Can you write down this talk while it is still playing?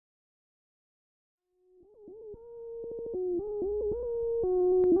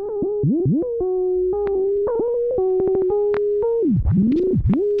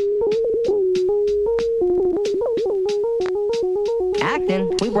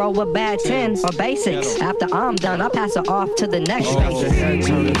roll with bad tens or basics. After I'm done, I pass her off to the next station. Your head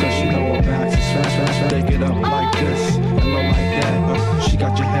turning cause she know her back is fat. They get up like this and low like that. She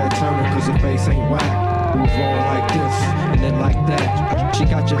got your head turning cause her face ain't whack. Move on like this and then like that. She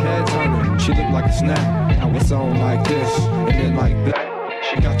got your head turning, she look like a snap. Now it's on like this and then like that.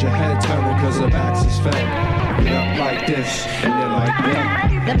 She got your head turning cause her back is fat. Get up like this and then like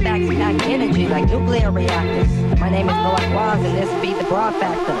that. Them backs pack energy like nuclear reactors. My name is Lord Quaz and this be the broad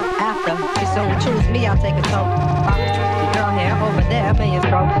factor. After she soon choose me, I'll take a toke. The girl here, over there, million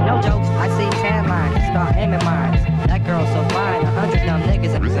strokes. No jokes, I see tan lines, start aiming mines. That girl so fine, 100 dumb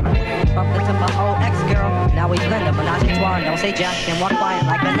niggas in bumped into my old ex-girl. Now we blend them, menage a trois. Don't say jack and walk quiet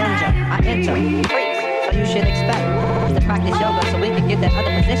like a ninja. I enter, freaks, so you should expect to practice yoga so we can get that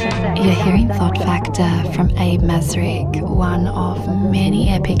other position set. You're hearing Thought Factor from Abe Masrick, one of many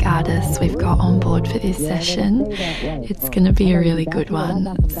epic artists we've got on board for this session. It's going to be a really good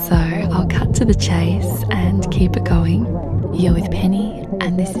one, so I'll cut to the chase and keep it going. You're with Penny,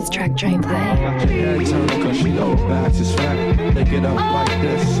 and this is Traktrain Play. Got your head turning cause she know her back is fat. They get up like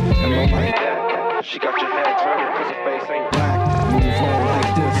this and low like that. She got your head turning cause her face ain't black. Move on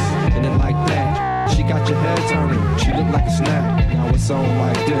like this and then like that. She got your head turning, she look like a snap. Now it's on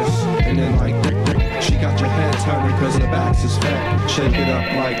like this and then like that. She got your head turning cause her back is fat. Shake it up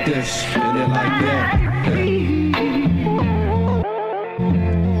like this and then like that.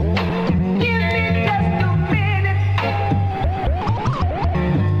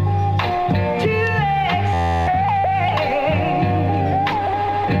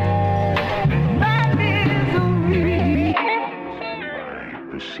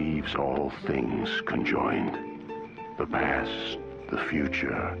 All things conjoined, the past, the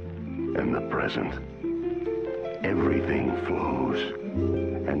future, and the present. Everything flows,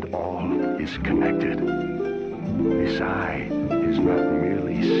 and all is connected. This eye is not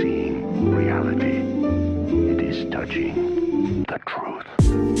merely seeing reality, it is touching the truth.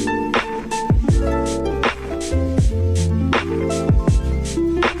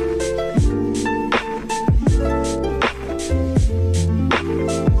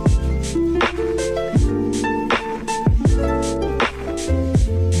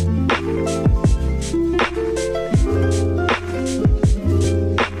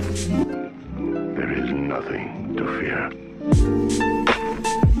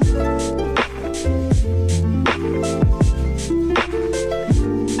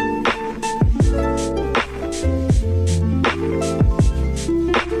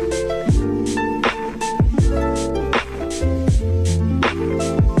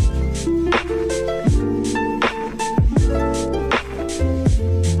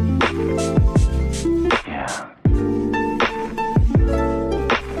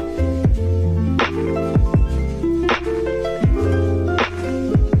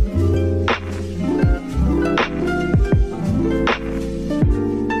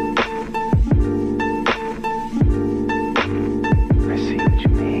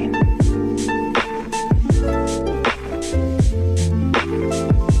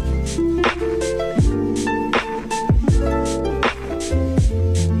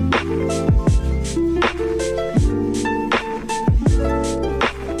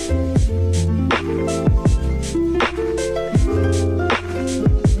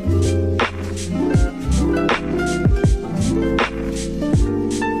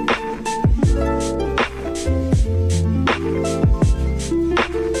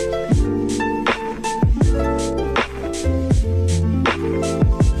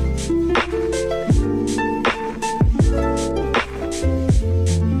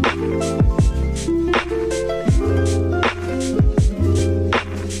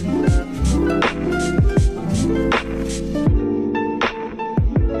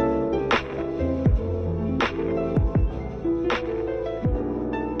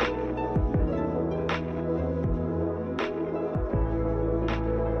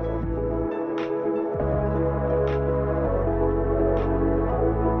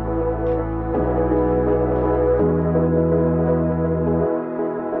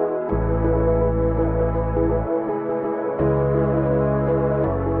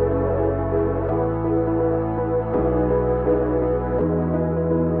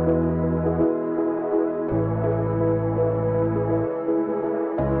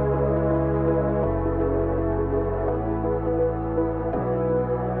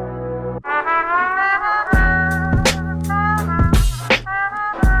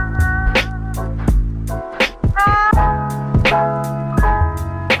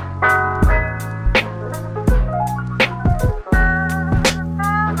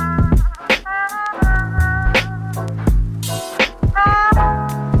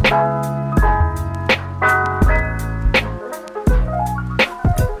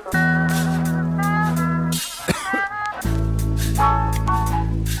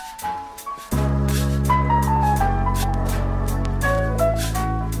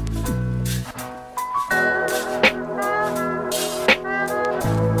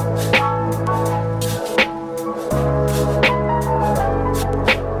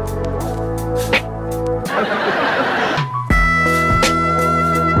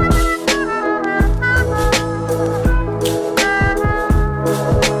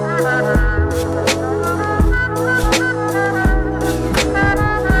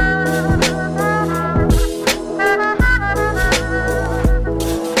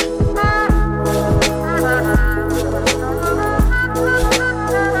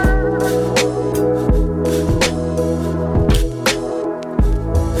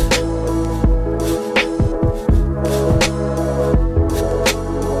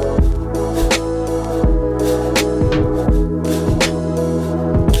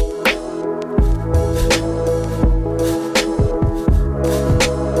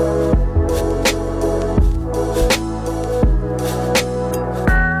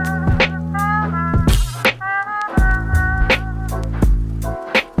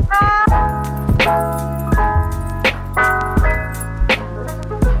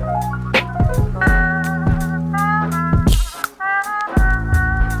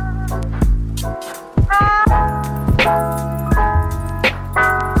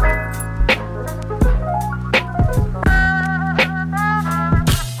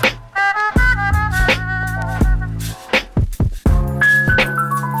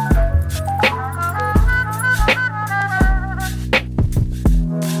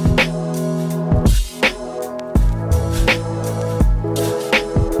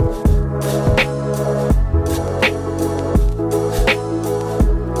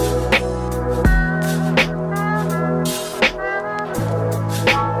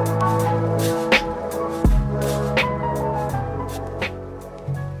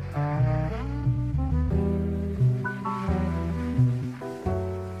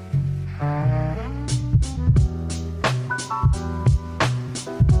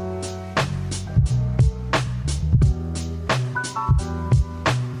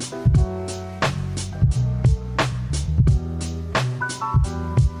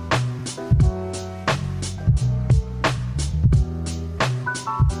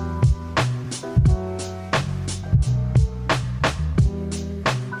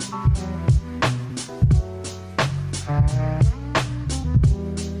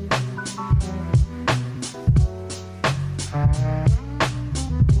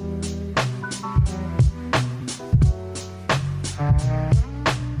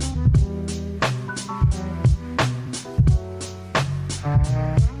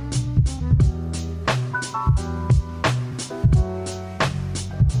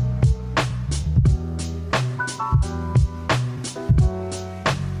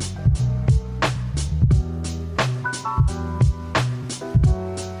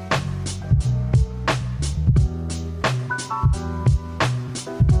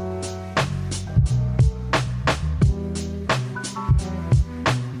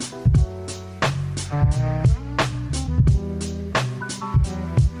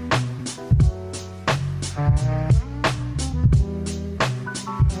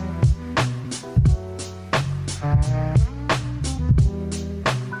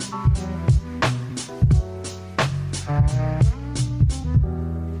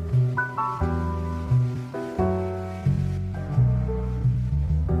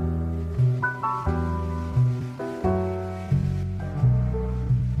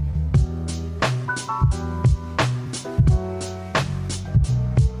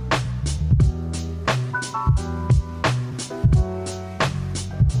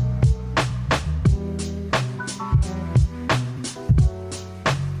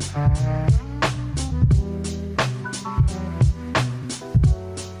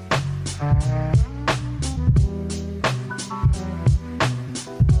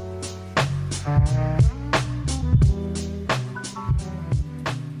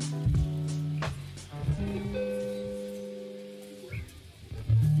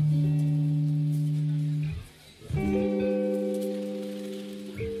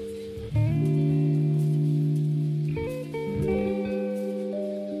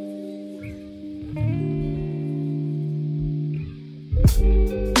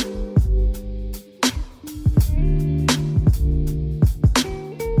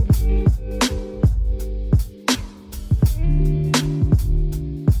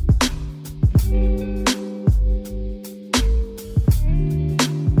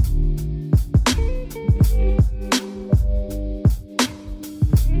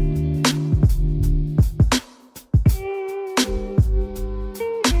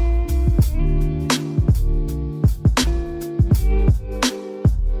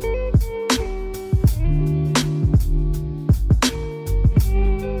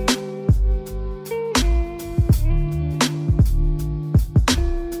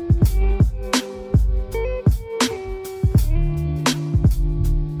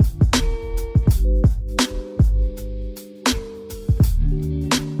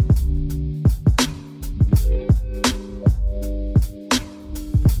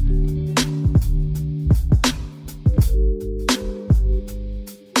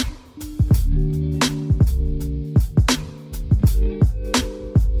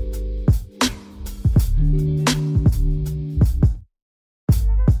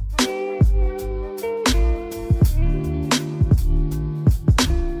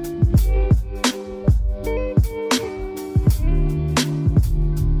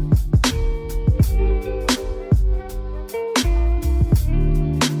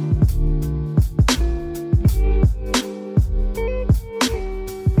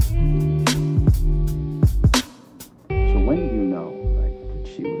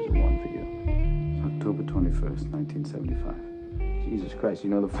 Christ,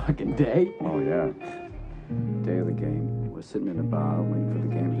 you know the fucking day? Oh, yeah. Day of the game. We're sitting in a bar waiting for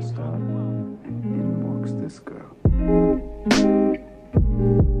the game